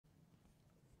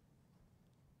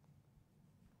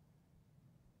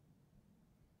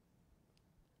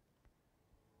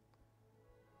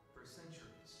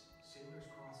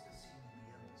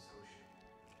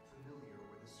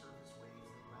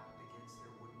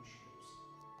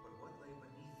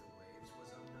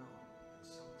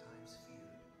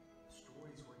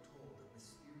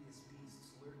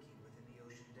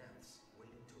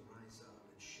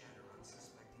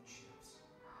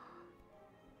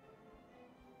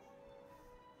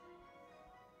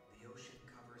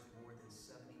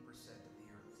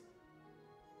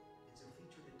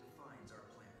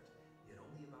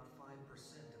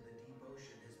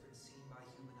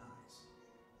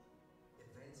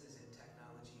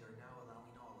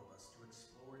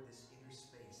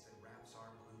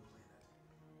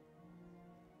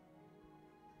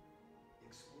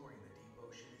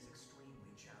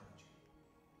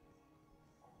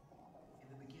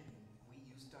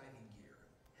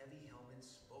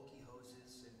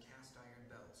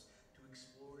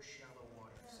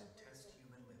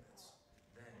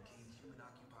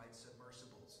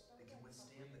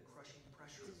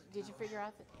Did you figure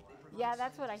out that? Yeah,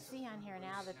 that's what I see on here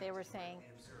now that they were saying.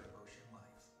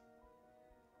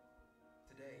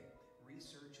 Today,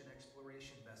 research and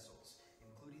exploration vessels,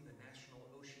 including the National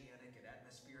Oceanic and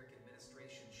Atmospheric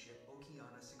Administration ship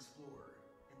Okeanos Explorer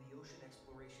and the Ocean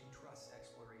Exploration Trust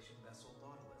exploration vessel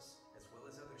Nautilus, as well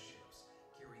as other ships,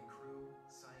 carry crew,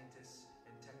 scientists,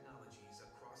 and technologies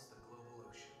across the global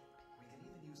ocean. We can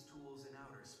even use tools in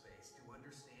outer space to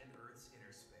understand Earth's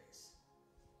inner space.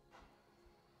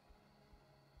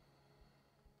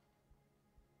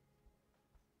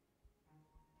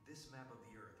 This map of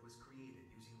the Earth was created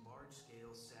using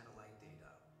large-scale satellite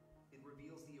data. It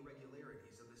reveals the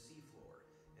irregularities of the seafloor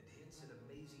and hints at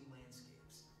amazing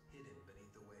landscapes hidden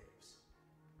beneath the waves.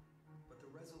 But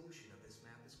the resolution of this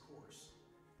map is coarse.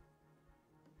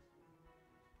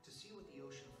 To see what the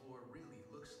ocean floor really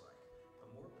looks like,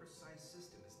 a more precise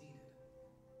system is needed.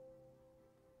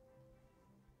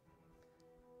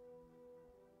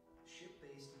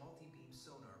 Ship-based multi-beam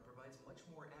sonar provides much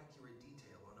more accurate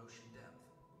detail on ocean depth.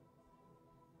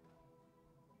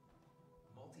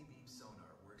 Multi-beam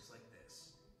sonar works like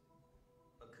this.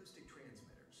 Acoustic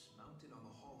transmitters mounted on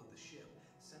the hull of the ship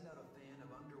send out a fan of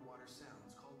underwater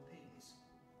sounds called pings.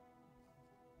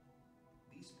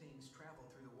 These pings travel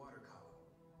through the water column,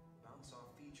 bounce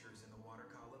off features in the water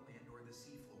column and/or the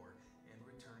seafloor, and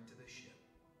return to the ship.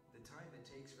 The time it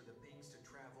takes for the pings to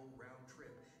travel round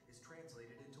trip is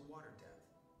translated into water depth.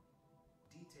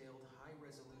 Detailed,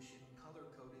 high-resolution,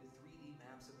 color-coded 3D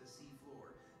maps of the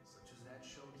seafloor, such as that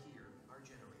shown here, are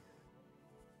generated.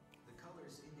 The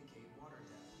colors indicate water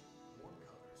depth. Warm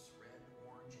colors, red,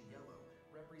 orange, and yellow,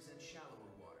 represent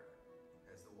shallower water.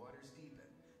 As the waters deepen,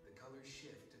 the colors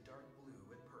shift to dark blue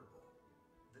and purple.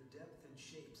 The depth and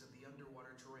shapes of the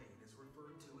underwater terrain is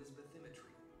referred to as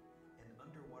bathymetry. An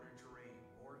underwater terrain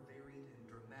more varied and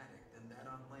dramatic than that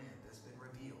on land has been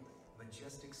revealed.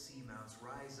 Majestic seamounts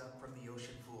rise up from the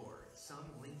ocean floor, some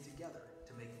linked together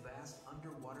to make vast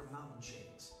underwater mountain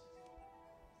chains.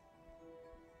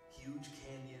 Huge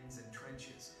canyons and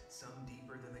trenches, some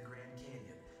deeper than the Grand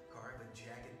Canyon, carve a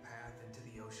jagged path into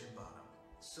the ocean bottom.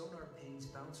 Sonar pings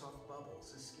bounce off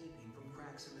bubbles escaping from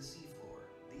cracks in the seafloor.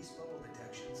 These bubble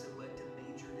detections have led to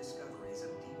major discoveries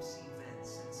of deep-sea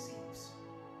vents and seeps.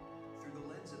 Through the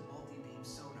lens of multi-beam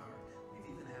sonar, we've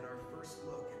even had our first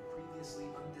look at previously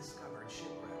undiscovered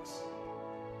shipwrecks.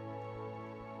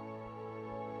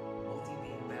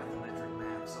 Multi-beam bathymetric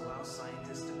maps allow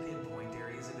scientists to pinpoint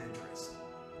areas of interest.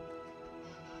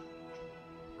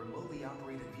 Remotely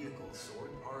operated vehicles, or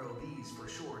ROVs for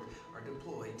short, are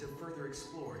deployed to further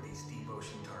explore these deep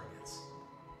ocean targets.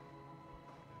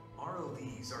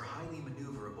 ROVs are highly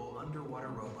maneuverable underwater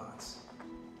robots.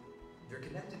 They're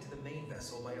connected to the main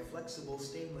vessel by a flexible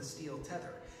stainless steel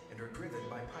tether and are driven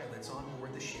by pilots on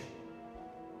board the ship.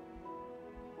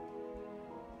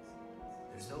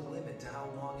 There's no limit to how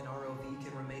long an ROV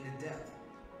can remain in depth.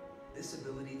 This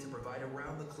ability to provide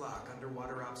around-the-clock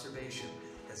underwater observation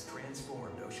has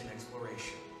transformed ocean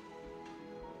exploration.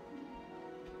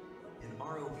 An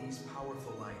ROV's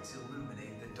powerful lights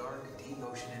illuminate the dark, deep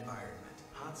ocean environment,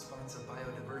 hotspots of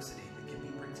biodiversity that can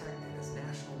be protected as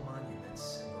national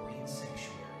monuments and marine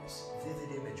sanctuaries.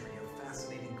 Vivid imagery of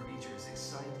fascinating creatures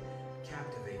excite,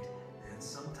 captivate, and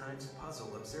sometimes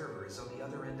puzzle observers on the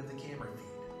other end of the camera feed.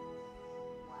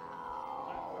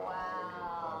 Wow.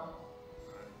 Wow.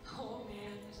 Oh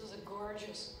man, this is a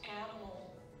gorgeous animal.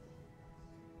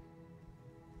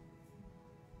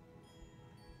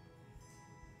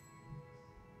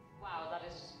 Wow, that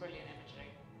is just brilliant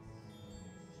imagery.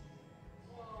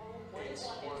 Whoa, It's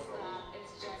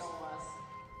ginormous.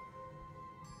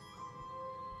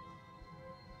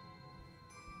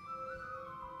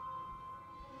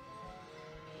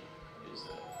 Is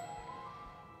that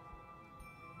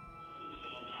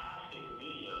fantastic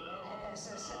video, though? Yes,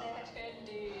 isn't it?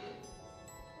 Indeed.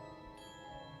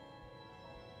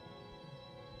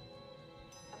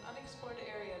 An unexplored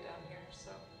area down here,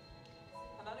 so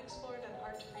an unexplored and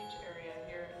hard to reach area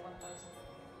here at 1000.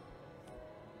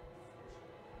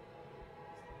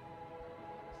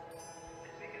 I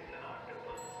think it's an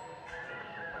octopus.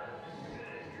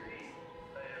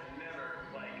 I have never,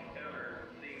 ever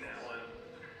seen that one.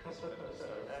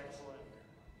 Excellent.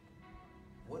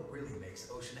 What really makes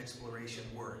ocean exploration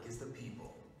work is the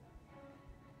people.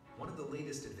 One of the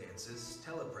latest advances,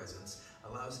 telepresence,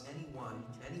 allows anyone,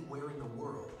 anywhere in the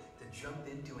world to jump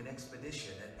into an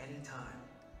expedition at any time.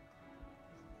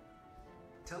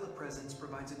 Telepresence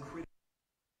provides a critical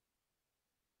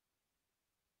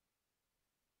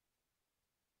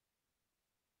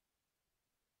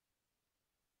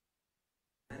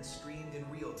and streamed in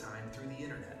real time through the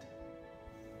internet.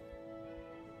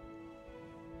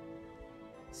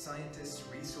 Scientists,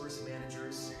 resource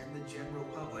managers, and the general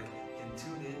public can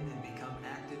tune in and become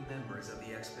active members of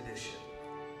the expedition.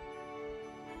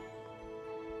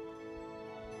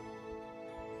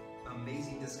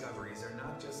 Amazing discoveries are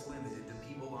not just limited to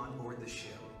people on board the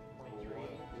ship.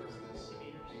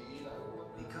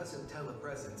 Because of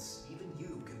telepresence, even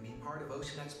you can be part of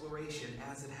ocean exploration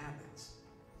as it happens.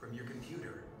 From your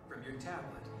computer, from your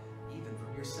tablet, even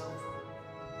from your cell phone.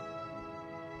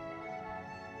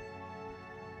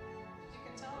 You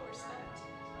can tell we're set,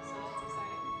 so that's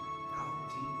exciting. How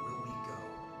deep will we go?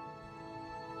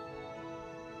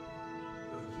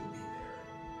 Will you be there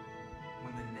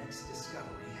when the next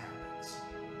discovery happens?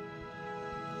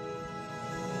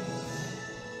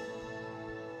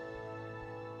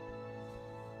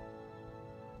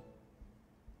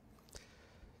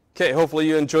 Okay, hopefully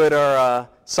you enjoyed our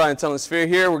science on the sphere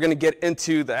here. We're going to get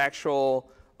into the actual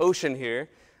ocean here,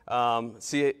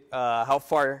 see how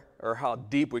far or how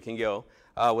deep we can go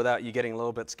without you getting a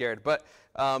little bit scared. But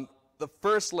the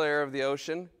first layer of the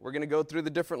ocean, we're going to go through the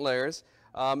different layers.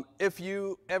 If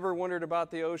you ever wondered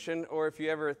about the ocean, or if you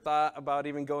ever thought about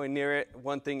even going near it,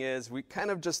 one thing is we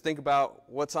kind of just think about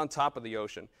what's on top of the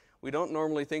ocean. We don't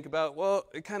normally think about, well,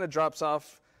 it kind of drops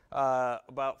off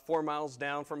about 4 miles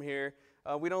down from here.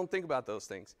 We don't think about those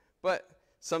things. But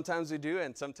sometimes we do,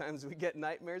 and sometimes we get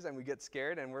nightmares and we get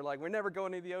scared, and we're like, we're never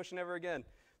going to the ocean ever again.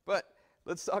 But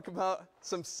let's talk about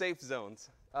some safe zones.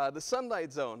 The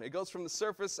sunlight zone, it goes from the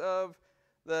surface of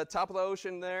the top of the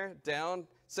ocean there down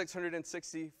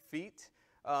 660 feet.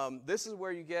 This is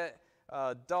where you get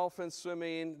dolphins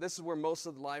swimming. This is where most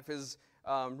of the life is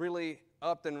really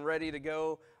up and ready to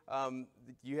go.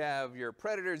 You have your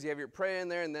predators, you have your prey in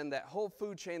there, and then that whole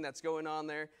food chain that's going on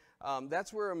there.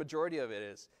 That's where a majority of it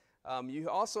is. You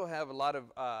also have a lot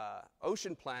of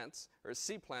ocean plants or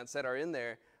sea plants that are in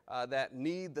there that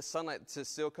need the sunlight to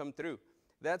still come through.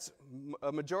 That's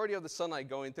a majority of the sunlight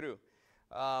going through.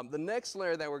 The next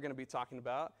layer that we're going to be talking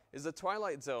about is the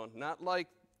twilight zone. Not like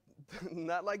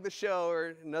the show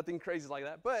or nothing crazy like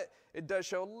that, but it does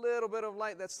show a little bit of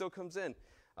light that still comes in.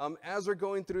 As we're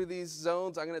going through these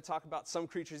zones, I'm going to talk about some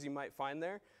creatures you might find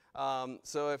there.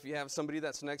 So if you have somebody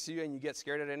that's next to you and you get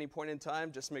scared at any point in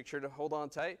time, just make sure to hold on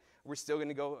tight. We're still going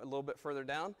to go a little bit further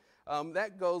down.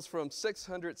 That goes from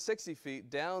 660 feet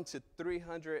down to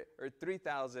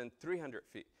 3,300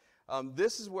 feet.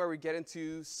 This is where we get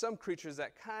into some creatures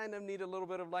that kind of need a little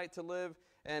bit of light to live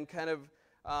and kind of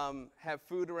have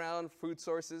food around, food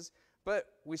sources, but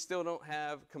we still don't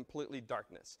have completely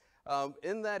darkness.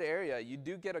 In that area, you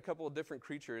do get a couple of different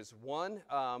creatures. One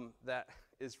that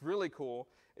is really cool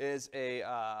is a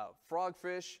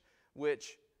frogfish,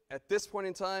 which at this point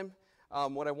in time,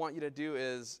 what I want you to do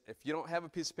is, if you don't have a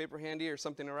piece of paper handy or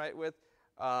something to write with,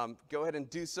 go ahead and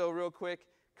do so real quick.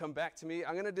 Come back to me.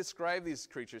 I'm going to describe these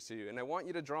creatures to you, and I want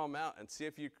you to draw them out and see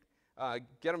if you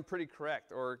get them pretty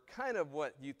correct or kind of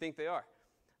what you think they are.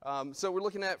 So we're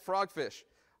looking at frogfish.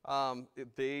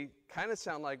 They kind of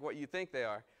sound like what you think they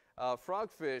are.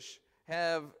 Frogfish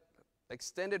have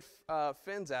extended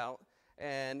fins out,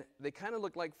 and they kind of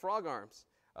look like frog arms.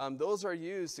 Those are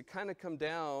used to kind of come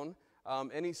down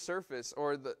any surface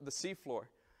or the seafloor.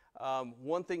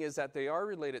 One thing is that they are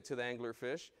related to the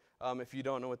anglerfish. If you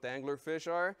don't know what the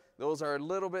anglerfish are, those are a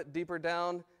little bit deeper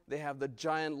down. They have the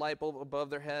giant light bulb above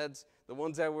their heads. The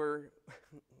ones that were,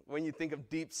 when you think of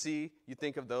deep sea, you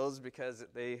think of those because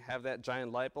they have that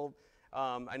giant light bulb.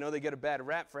 I know they get a bad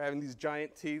rap for having these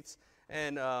giant teeth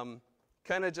and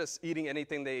kind of just eating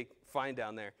anything they find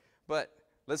down there. But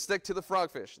let's stick to the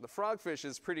frogfish. The frogfish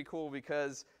is pretty cool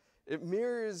because it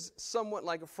mirrors somewhat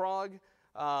like a frog.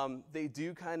 They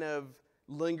do kind of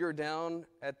linger down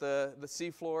at the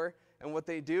seafloor, and what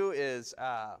they do is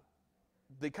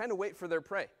they kind of wait for their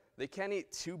prey. They can't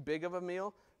eat too big of a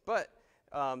meal, but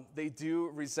they do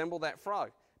resemble that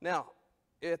frog. Now,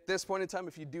 at this point in time,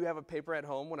 if you do have a paper at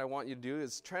home, what I want you to do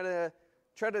is try to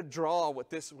draw what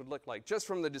this would look like, just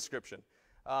from the description.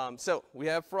 So we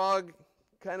have frog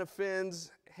kind of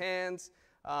fins, hands.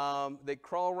 They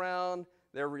crawl around.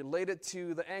 They're related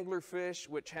to the anglerfish,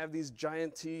 which have these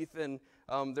giant teeth, and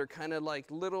they're kind of like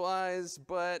little eyes,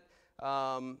 but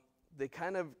they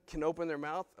kind of can open their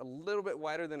mouth a little bit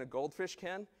wider than a goldfish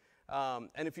can.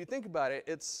 And if you think about it,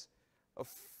 it's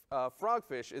a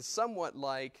frogfish is somewhat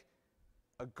like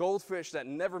a goldfish that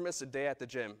never missed a day at the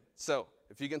gym. So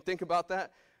if you can think about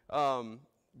that,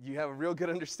 you have a real good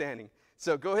understanding.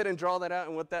 So go ahead and draw that out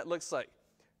and what that looks like.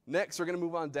 Next, we're going to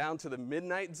move on down to the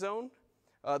midnight zone.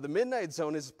 The midnight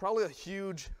zone is probably a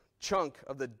huge chunk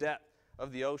of the depth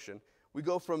of the ocean. We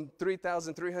go from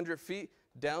 3,300 feet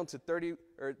down to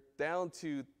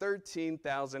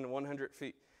 13,100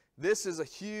 feet. This is a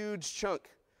huge chunk.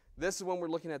 This is when we're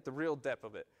looking at the real depth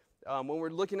of it. When we're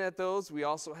looking at those, we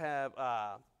also have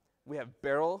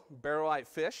barrel-eyed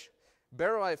fish.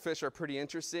 Barrel-eyed fish are pretty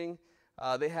interesting.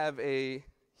 They have a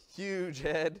huge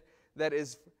head that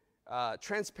is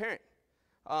transparent.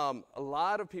 A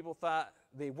lot of people thought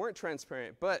they weren't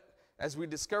transparent, but as we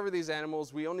discover these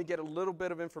animals, we only get a little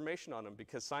bit of information on them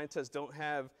because scientists don't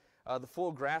have the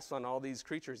full grasp on all these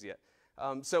creatures yet.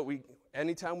 So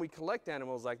anytime we collect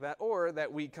animals like that, or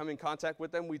that we come in contact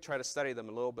with them, we try to study them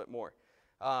a little bit more.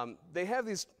 They have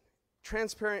these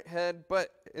transparent head,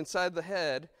 but inside the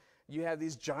head, you have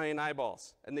these giant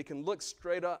eyeballs, and they can look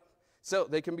straight up. So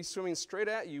they can be swimming straight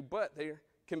at you, but they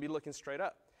can be looking straight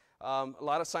up. A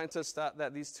lot of scientists thought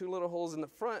that these two little holes in the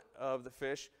front of the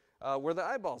fish were the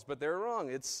eyeballs, but they're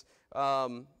wrong. It's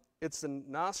the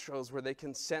nostrils where they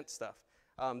can scent stuff.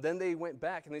 Then they went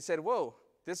back and they said, whoa,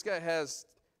 this guy has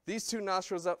these two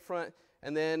nostrils up front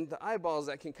and then the eyeballs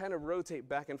that can kind of rotate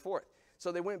back and forth.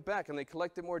 So they went back and they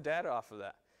collected more data off of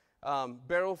that.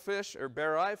 Barrel fish or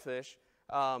barrel-eyed fish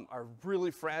are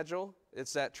really fragile.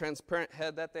 It's that transparent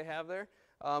head that they have there.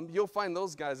 You'll find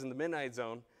those guys in the midnight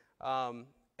zone,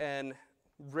 and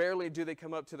rarely do they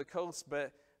come up to the coast,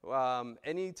 but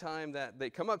any time that they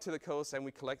come up to the coast and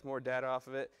we collect more data off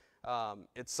of it,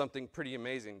 it's something pretty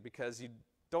amazing because you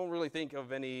don't really think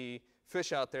of any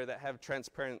fish out there that have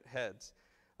transparent heads.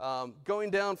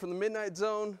 Going down from the midnight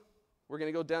zone, we're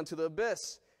going to go down to the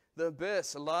abyss. The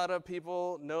abyss, a lot of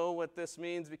people know what this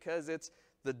means because it's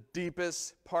the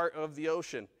deepest part of the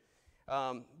ocean.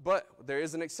 But there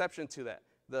is an exception to that.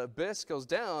 The abyss goes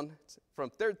down from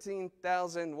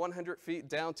 13,100 feet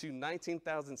down to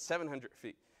 19,700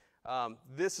 feet.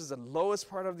 This is the lowest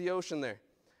part of the ocean there.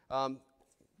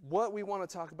 What we want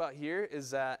to talk about here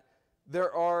is that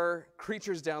there are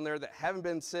creatures down there that haven't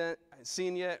been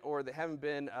seen yet, or they haven't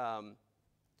been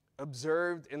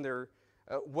observed in their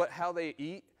how they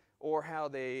eat or how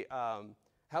they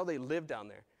live down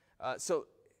there. So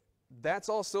that's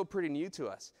all still pretty new to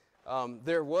us.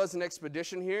 There was an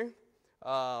expedition here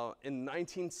in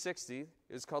 1960. It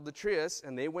was called the Trias,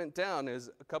 and they went down. There's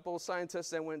a couple of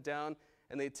scientists that went down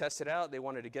and they tested out. They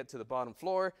wanted to get to the bottom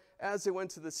floor. As they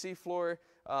went to the sea floor,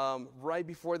 right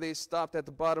before they stopped at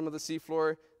the bottom of the sea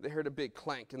floor, they heard a big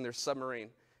clank in their submarine.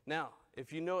 Now,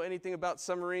 if you know anything about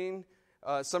submarines,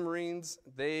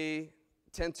 they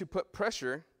tend to put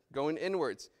pressure going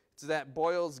inwards. It's that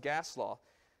Boyle's gas law.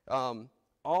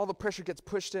 All the pressure gets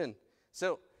pushed in.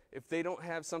 So if they don't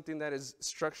have something that is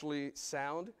structurally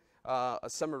sound, a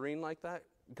submarine like that,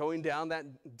 going down that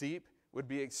deep would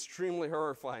be extremely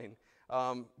horrifying.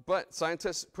 But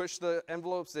scientists push the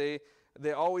envelopes. They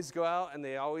always go out and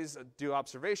they always do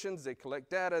observations. They collect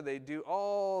data. They do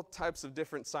all types of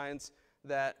different science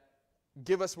that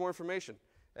give us more information.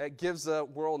 It gives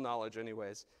world knowledge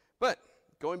anyways. But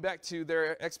going back to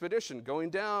their expedition, going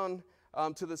down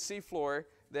to the seafloor,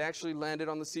 they actually landed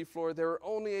on the seafloor. They were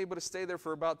only able to stay there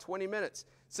for about 20 minutes.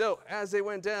 So as they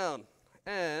went down,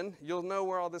 and you'll know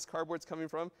where all this cardboard's coming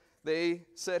from, they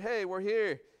said, hey, we're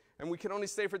here, and we can only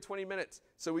stay for 20 minutes,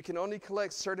 so we can only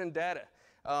collect certain data.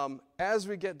 As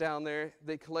we get down there,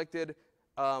 they collected,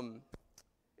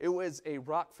 it was a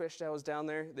rockfish that was down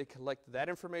there. They collected that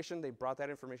information. They brought that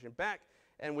information back,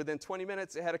 and within 20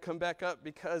 minutes, it had to come back up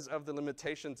because of the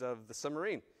limitations of the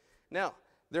submarine. Now,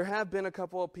 there have been a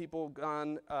couple of people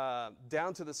gone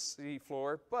down to the sea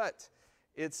floor, but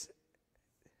it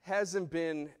hasn't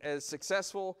been as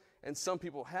successful, and some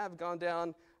people have gone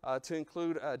down, to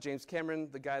include James Cameron,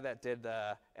 the guy that did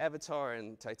Avatar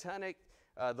and Titanic.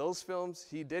 Those films,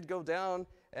 he did go down,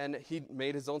 and he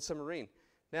made his own submarine.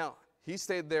 Now, he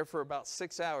stayed there for about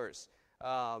 6 hours.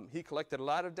 He collected a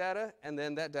lot of data, and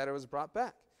then that data was brought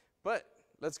back. But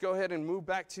let's go ahead and move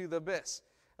back to the abyss.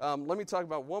 Let me talk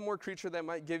about one more creature that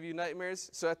might give you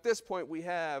nightmares. So at this point, we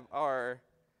have our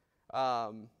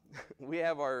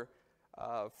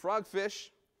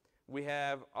frogfish, we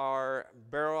have our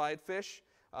barrel-eyed fish.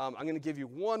 I'm going to give you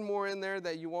one more in there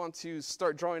that you want to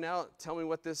start drawing out. Tell me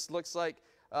what this looks like.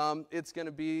 It's going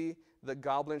to be the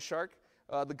goblin shark.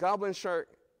 The goblin shark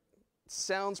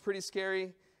sounds pretty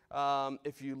scary.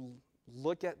 If you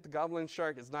look at the goblin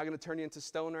shark, it's not going to turn you into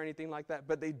stone or anything like that,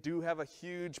 but they do have a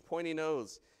huge pointy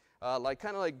nose, kind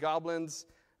of like goblins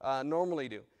normally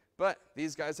do. But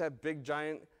these guys have big,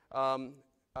 giant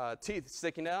teeth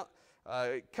sticking out.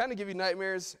 Kind of give you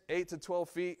nightmares. 8 to 12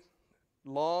 feet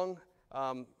long,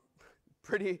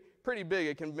 pretty big.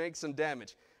 It can make some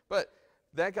damage. But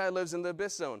that guy lives in the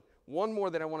abyss zone. One more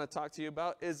that I want to talk to you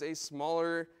about is a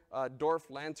smaller dwarf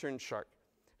lantern shark.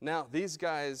 Now, these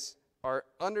guys are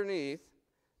underneath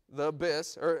the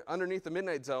abyss, or underneath the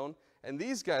midnight zone, And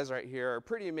these guys right here are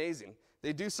pretty amazing.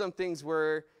 They do some things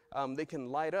where they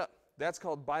can light up. That's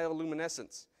called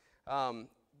bioluminescence.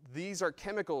 These are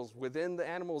chemicals within the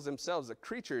animals themselves, the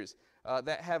creatures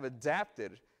that have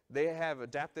adapted. They have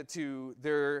adapted to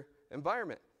their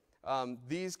environment.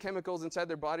 These chemicals inside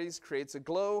their bodies creates a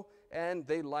glow, and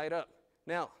they light up.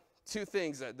 Now, two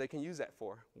things that they can use that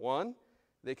for. One,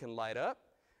 they can light up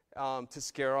to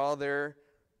scare all their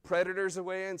predators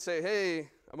away and say, hey,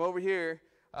 I'm over here,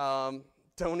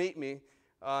 don't eat me.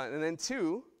 And then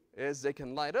two is they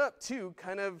can light up to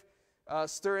kind of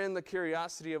stir in the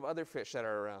curiosity of other fish that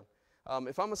are around.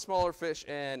 If I'm a smaller fish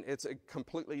and it's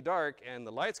completely dark and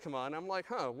the lights come on, I'm like,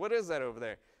 what is that over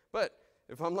there? But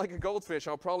if I'm like a goldfish,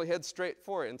 I'll probably head straight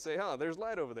for it and say, there's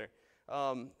light over there.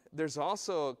 There's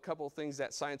also a couple things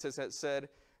that scientists have said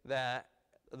that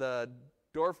the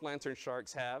dwarf lantern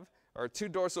sharks have, or two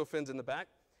dorsal fins in the back,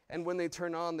 and when they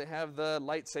turn on, they have the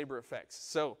lightsaber effects.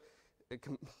 So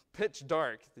pitch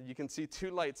dark, you can see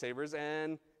two lightsabers,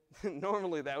 and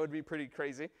normally that would be pretty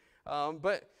crazy.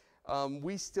 But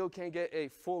we still can't get a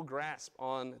full grasp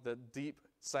on the deep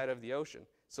side of the ocean.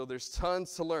 So there's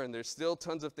tons to learn. There's still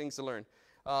tons of things to learn.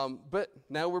 But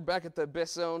now we're back at the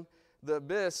abyss zone. The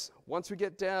abyss, once we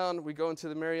get down, we go into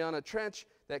the Mariana Trench.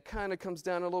 That kind of comes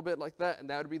down a little bit like that, and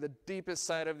that would be the deepest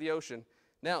side of the ocean.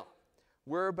 Now,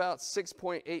 we're about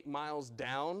 6.8 miles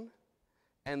down,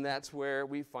 and that's where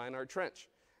we find our trench.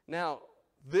 Now,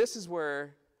 this is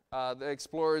where the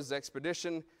explorers'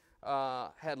 expedition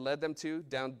had led them to,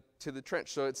 down to the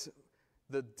trench. So it's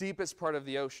the deepest part of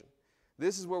the ocean.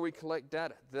 This is where we collect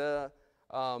data. The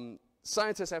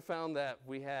scientists have found that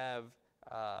we have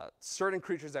certain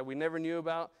creatures that we never knew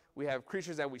about. We have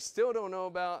creatures that we still don't know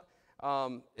about.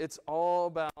 It's all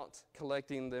about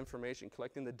collecting the information,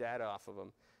 collecting the data off of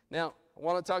them. Now, I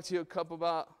want to talk to you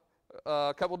about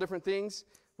a couple different things.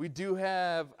 We do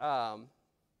have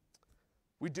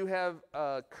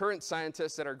current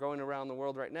scientists that are going around the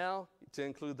world right now, to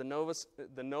include the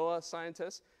NOAA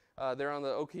scientists. They're on the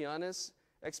Okeanos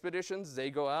expeditions. They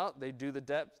go out, they do the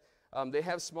depth. They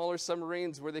have smaller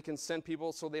submarines where they can send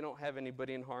people so they don't have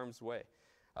anybody in harm's way.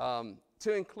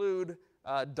 To include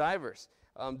divers.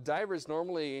 Divers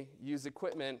normally use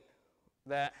equipment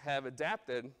that have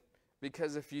adapted,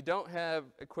 because if you don't have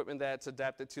equipment that's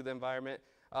adapted to the environment,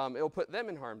 it'll put them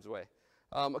in harm's way.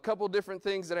 A couple different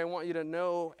things that I want you to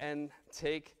know and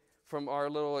take from our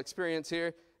little experience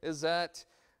here is that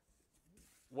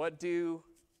what do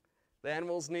the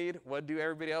animals need? What do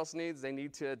everybody else needs? They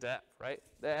need to adapt, right?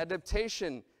 The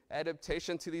adaptation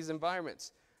to these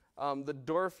environments. The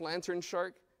dwarf lantern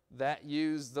shark that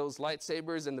use those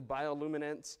lightsabers and the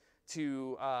bioluminescence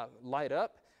to light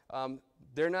up,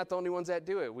 they're not the only ones that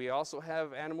do it. We also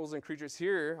have animals and creatures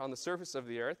here on the surface of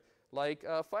the earth, like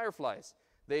fireflies.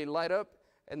 They light up,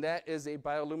 and that is a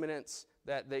bioluminescence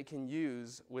that they can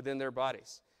use within their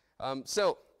bodies.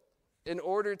 So in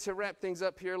order to wrap things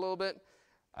up here a little bit,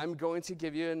 I'm going to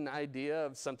give you an idea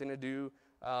of something to do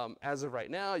as of right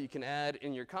now. You can add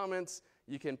in your comments.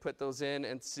 You can put those in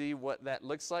and see what that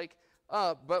looks like.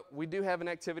 But we do have an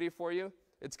activity for you.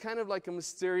 It's kind of like a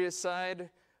mysterious side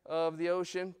of the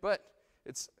ocean, but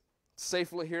it's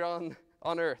safely here on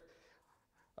Earth.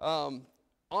 On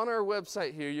our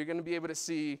website here, you're going to be able to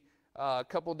see a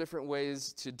couple different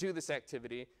ways to do this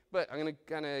activity, but I'm going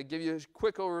to kind of give you a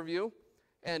quick overview.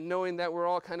 And knowing that we're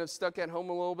all kind of stuck at home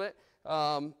a little bit,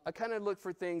 I kind of look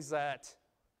for things that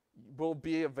will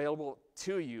be available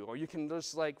to you, or you can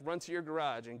just like run to your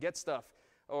garage and get stuff,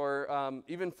 or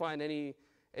even find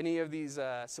any of these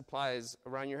supplies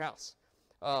around your house.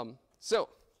 So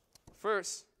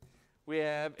first, we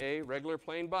have a regular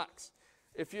plain box.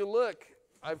 If you look,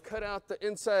 I've cut out the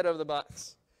inside of the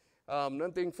box.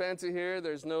 Nothing fancy here.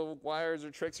 There's no wires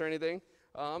or tricks or anything.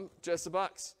 Just a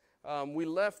box. We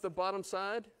left the bottom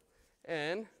side,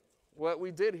 and what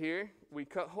we did here, we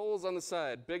cut holes on the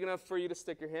side, big enough for you to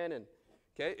stick your hand in.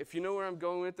 Okay, if you know where I'm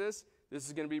going with this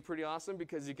is going to be pretty awesome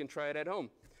because you can try it at home.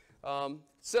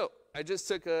 So I just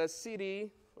took a CD,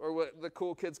 or what the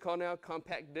cool kids call now,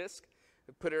 compact disc,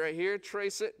 put it right here,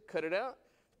 trace it, cut it out,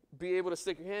 be able to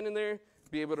stick your hand in there,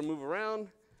 be able to move around.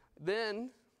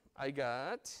 Then I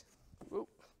got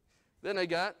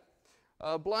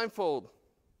a blindfold,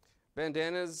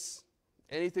 bandanas,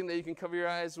 anything that you can cover your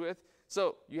eyes with.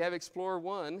 So you have Explorer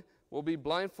 1 will be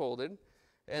blindfolded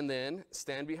and then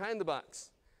stand behind the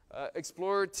box.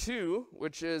 Explorer 2,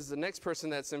 which is the next person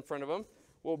that's in front of them,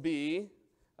 will be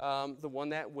the one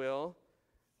that will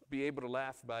be able to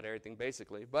laugh about everything,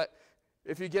 basically. But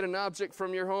if you get an object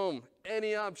from your home,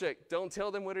 any object, don't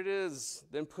tell them what it is,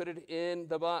 then put it in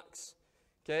the box.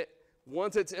 Okay?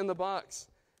 Once it's in the box,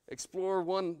 Explorer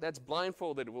 1 that's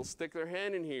blindfolded will stick their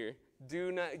hand in here.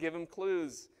 Do not give them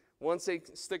clues. Once they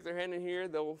stick their hand in here,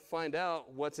 they'll find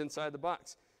out what's inside the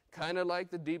box. Kind of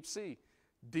like the deep sea.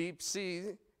 Deep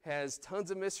sea has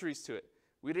tons of mysteries to it.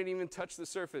 We didn't even touch the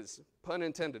surface, pun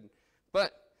intended.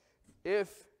 But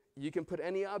if you can put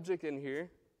any object in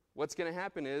here, what's going to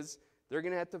happen is they're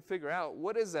going to have to figure out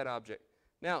what is that object.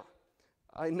 Now,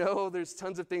 I know there's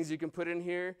tons of things you can put in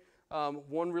here.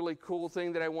 One really cool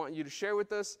thing that I want you to share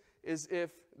with us is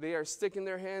if they are sticking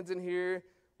their hands in here,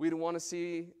 we'd want to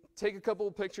see, take a couple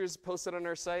of pictures, post it on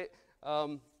our site.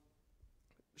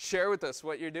 Share with us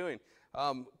what you're doing.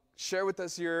 Share with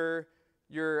us your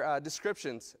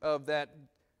descriptions of that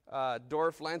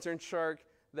dwarf lantern shark,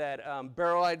 that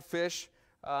barrel-eyed fish,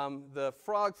 the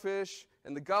frogfish,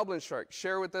 and the goblin shark.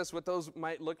 Share with us what those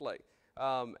might look like.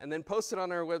 And then post it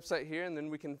on our website here, and then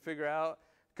we can figure out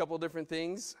a couple different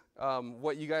things,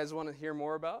 what you guys want to hear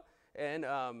more about, and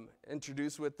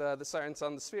introduce with the Science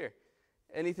on the Sphere.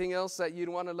 Anything else that you'd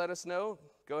want to let us know,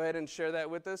 go ahead and share that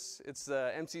with us. It's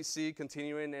the MCC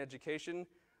Continuing Education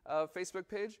Facebook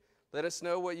page. Let us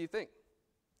know what you think.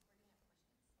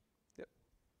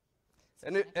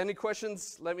 Yep. Any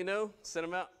questions, let me know. Send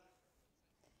them out.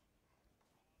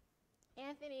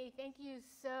 Anthony, thank you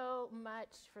so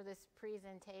much for this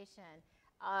presentation.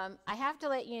 I have to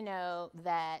let you know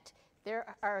that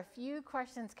there are a few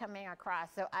questions coming across,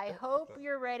 so I hope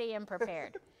you're ready and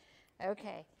prepared.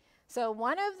 Okay. So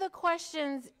one of the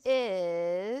questions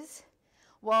is,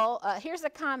 well, here's a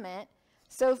comment.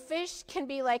 So fish can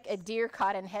be like a deer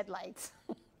caught in headlights.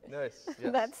 Nice.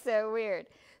 Yes. That's so weird.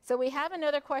 So we have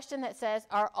another question that says,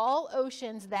 are all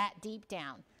oceans that deep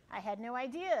down? I had no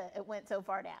idea it went so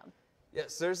far down.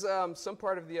 Yes, there's some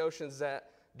part of the oceans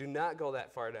that do not go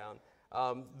that far down.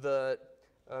 The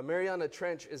Mariana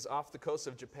Trench is off the coast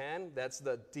of Japan. That's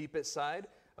the deepest side.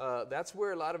 That's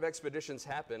where a lot of expeditions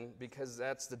happen because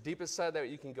that's the deepest side that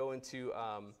you can go into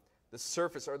the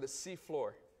surface or the sea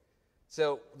floor.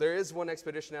 So there is one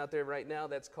expedition out there right now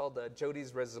that's called the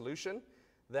Jody's Resolution.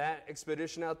 That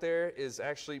expedition out there is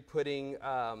actually putting,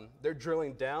 they're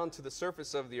drilling down to the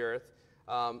surface of the earth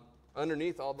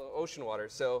underneath all the ocean water.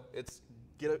 So it's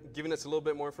giving us a little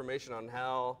bit more information on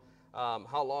how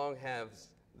long has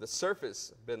the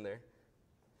surface been there.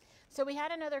 So we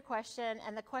had another question,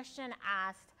 and the question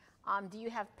asked, do you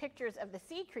have pictures of the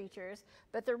sea creatures?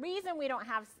 But the reason we don't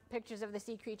have pictures of the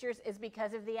sea creatures is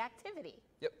because of the activity.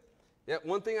 Yep. Yeah,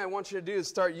 one thing I want you to do is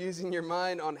start using your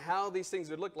mind on how these things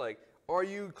would look like. Are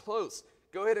you close?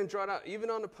 Go ahead and draw it out,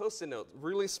 even on a Post-it note,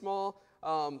 really small,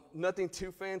 nothing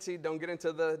too fancy. Don't get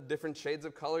into the different shades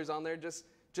of colors on there.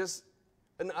 Just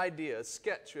an idea, a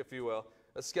sketch, if you will,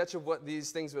 a sketch of what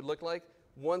these things would look like.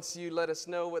 Once you let us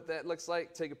know what that looks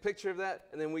like, take a picture of that,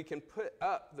 and then we can put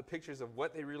up the pictures of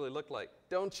what they really look like.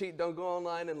 Don't cheat. Don't go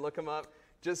online and look them up.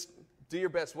 Just do your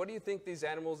best. What do you think these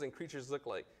animals and creatures look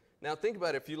like? Now think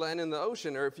about it. If you land in the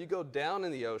ocean or if you go down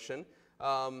in the ocean,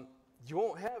 you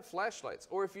won't have flashlights.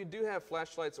 Or if you do have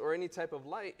flashlights or any type of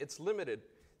light, it's limited.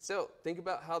 So think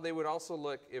about how they would also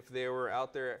look if they were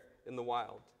out there in the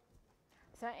wild.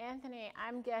 So Anthony,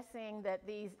 I'm guessing that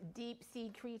these deep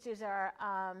sea creatures are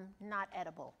not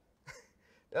edible.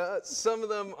 Some of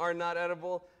them are not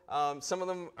edible. Some of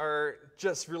them are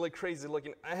just really crazy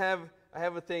looking. I have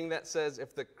a thing that says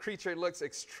if the creature looks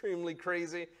extremely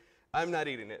crazy, I'm not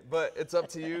eating it, but it's up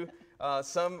to you.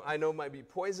 Some I know might be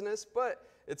poisonous, but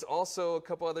it's also a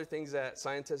couple other things that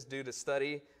scientists do to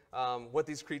study what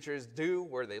these creatures do,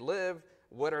 where they live,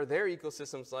 what are their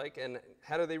ecosystems like, and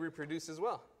how do they reproduce as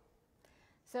well.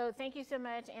 So thank you so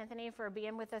much, Anthony, for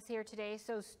being with us here today.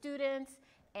 So students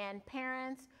and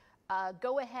parents,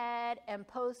 go ahead and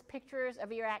post pictures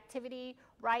of your activity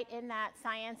right in that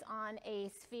Science on a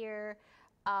Sphere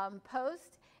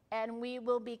post, and we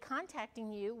will be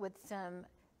contacting you with some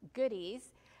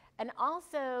goodies. And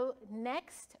also,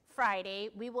 next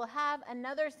Friday, we will have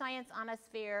another Science on a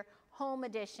Sphere home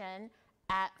edition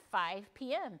at 5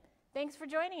 p.m. Thanks for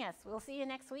joining us. We'll see you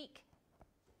next week.